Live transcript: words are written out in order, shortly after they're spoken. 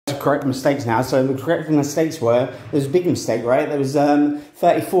correct mistakes now. So the correct mistakes were, there's a big mistake, right? There was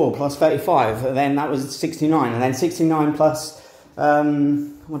 34 plus 35, and then that was 69, and then 69 plus,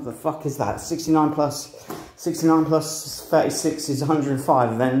 what the fuck is that? 69 plus 36 is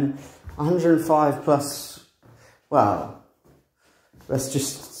 105, and then 105 plus, well, let's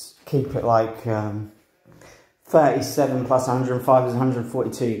just keep it like 37 plus 105 is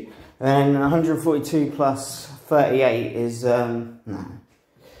 142. And then 142 plus 38 is, no.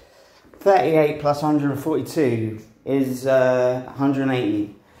 38 plus 142 is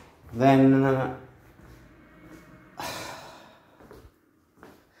 180. Then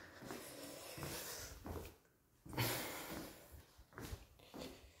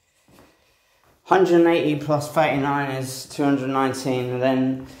 180 plus 39 is 219, and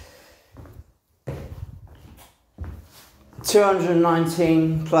then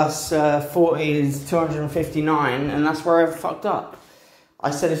 219 plus 40 is 259, and that's where I fucked up.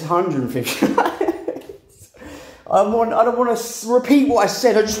 I said it's 159. I don't want to repeat what I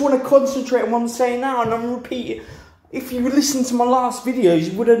said. I just want to concentrate on what I'm saying now, and I'm repeating. If you listened to my last videos,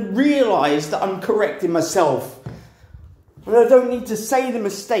 you would have realised that I'm correcting myself. And I don't need to say the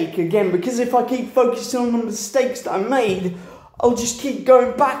mistake again, because if I keep focusing on the mistakes that I made, I'll just keep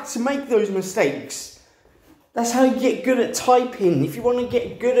going back to make those mistakes. That's how you get good at typing. If you want to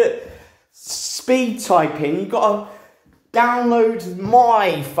get good at speed typing, you've got to download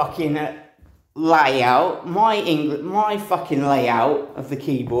my fucking layout, my fucking layout of the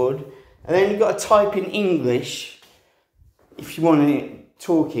keyboard, and then you've got to type in English, if you want to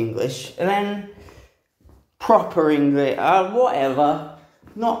talk English, and then proper English, whatever,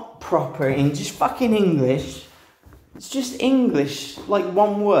 not proper English, just fucking English. It's just English, like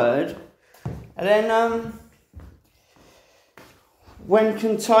one word, and then you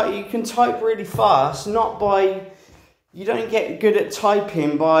can type really fast, you don't get good at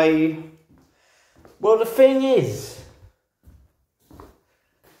typing by, well, the thing is,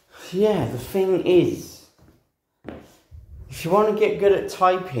 if you want to get good at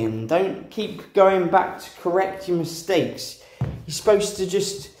typing, don't keep going back to correct your mistakes. You're supposed to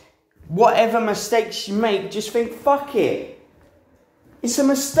just, whatever mistakes you make, just think, fuck it. It's a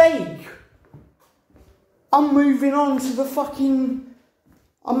mistake. I'm moving on to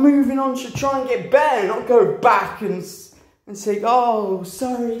try and get better, not go back and say, oh,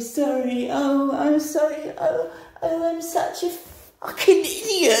 sorry, oh, I'm sorry, oh, I'm such a fucking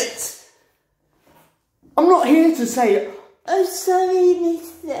idiot. I'm not here to say, oh, sorry,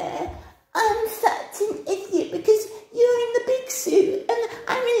 mister, I'm such an idiot because you're in the big suit and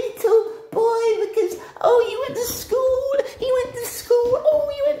I'm a little boy because, oh, you went to school, oh,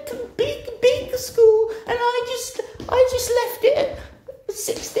 you went to big school, and I just left it at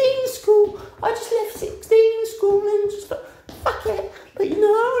 16 school. I just left 16 school and just thought, fuck it. But no,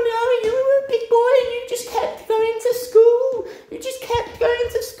 you were a big boy and you just kept going to school. And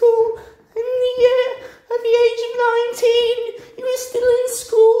at the age of 19, you were still in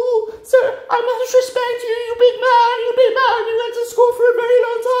school. So I must respect you, you big man. You went to school for a very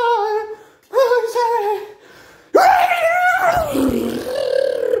long time. Oh, sorry.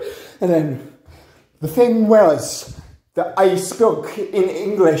 And then the thing was that I spoke in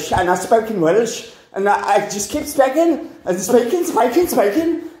English and I spoke in Welsh, and I just kept speaking and speaking,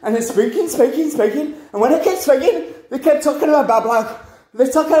 and then speaking, and when I kept speaking, they kept talking about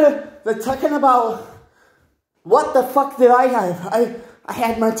they're talking about, what the fuck did I have? I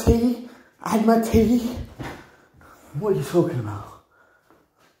had my tea. What are you talking about?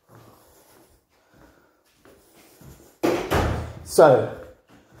 So,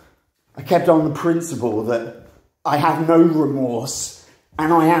 I kept on the principle that I have no remorse,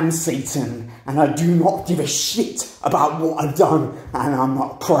 and I am Satan, and I do not give a shit about what I've done, and I'm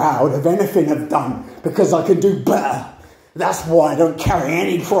not proud of anything I've done, because I can do better. That's why I don't carry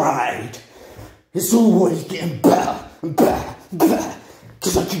any pride. It's always getting better,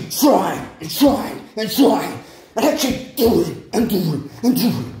 because I keep trying, and I keep doing, and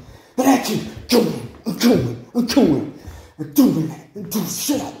I keep going,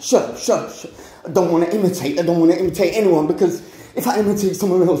 shut up. I don't want to imitate anyone, because if I imitate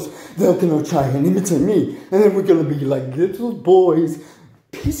someone else, they're going to try and imitate me, and then we're going to be like little boys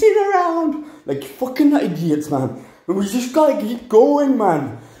pissing around like fucking idiots, man. And we just got to keep going,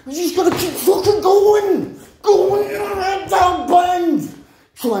 man. We just got to keep fucking going down bang,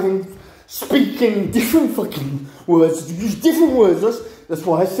 trying, speaking different fucking words, use different words. That's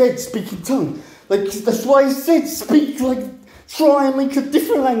why I said speak in tongue. Like, that's why I said speak, like, try and make a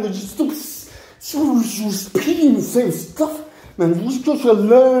different language. Stop repeating the same stuff, man. You just got to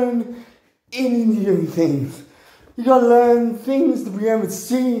learn Indian things. You gotta learn things to be able to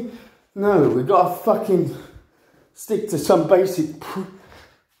see. No, we gotta fucking stick to some basic.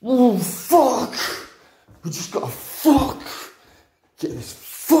 Oh, fuck! We just gotta get this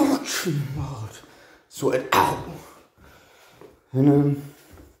fucking world sorted out. And,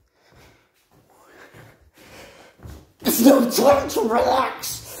 there's no time to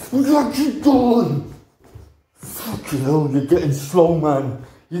relax. We gotta keep going. Fucking hell, you're getting slow, man.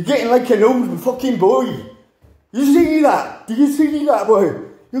 You're getting like an old fucking boy. You see that? Do you see that, boy?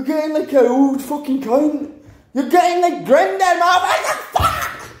 You're getting like an old fucking cunt. You're getting like granddad, motherfucker.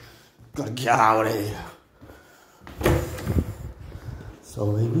 Fuck! Gotta get out of here.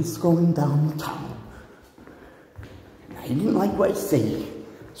 So he's going down the town. Now, he didn't like what he said.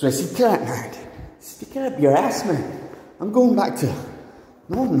 So I said to that man, stick it up your ass, man. I'm going back to...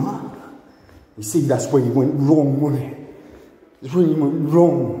 No, I'm not. You see, that's where you went wrong, wasn't it? That's where you went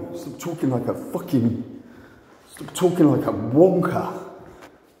wrong. Stop talking like a fucking... Stop talking like a wonker.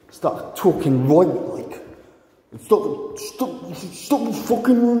 Start talking right, like... Stop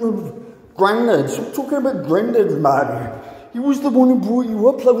fucking... Granddad. Stop talking about granddad, man. He was the one who brought you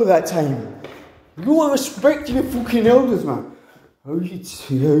up over that time. You gotta respect your fucking elders, man. Oh,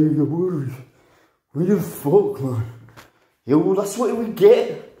 you worried. What the fuck, man? Yeah, well, that's what we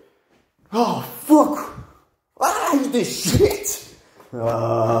get. Oh, fuck. Ah, this shit.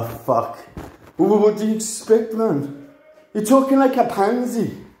 Ah, fuck. Well, what do you expect, man? You're talking like a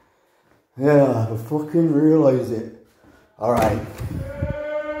pansy. Yeah, I fucking realise it. Alright.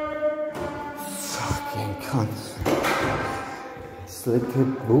 Fucking cunts. It's like a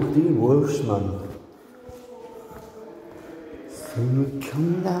bloody worse, man. So we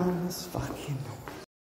come down this fucking